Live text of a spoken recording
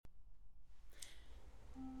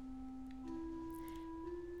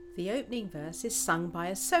The opening verse is sung by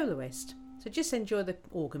a soloist, so just enjoy the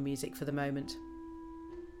organ music for the moment.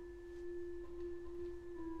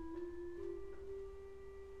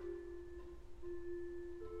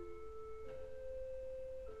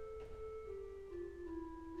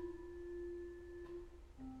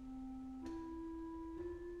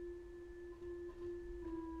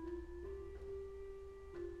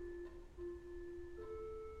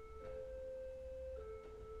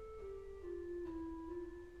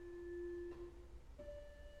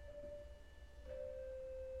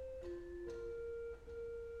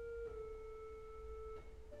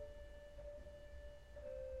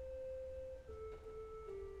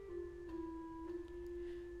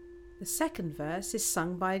 The second verse is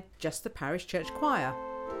sung by just the parish church choir.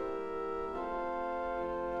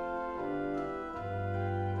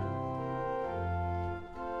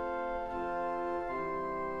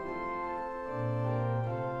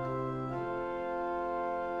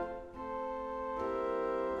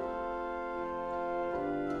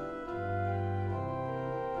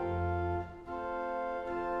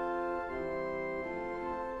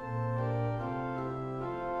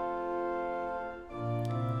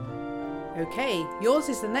 Okay, yours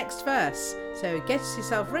is the next verse, so get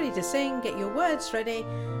yourself ready to sing, get your words ready,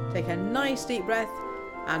 take a nice deep breath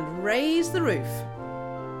and raise the roof.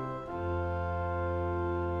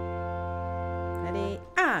 Ready,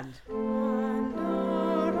 and...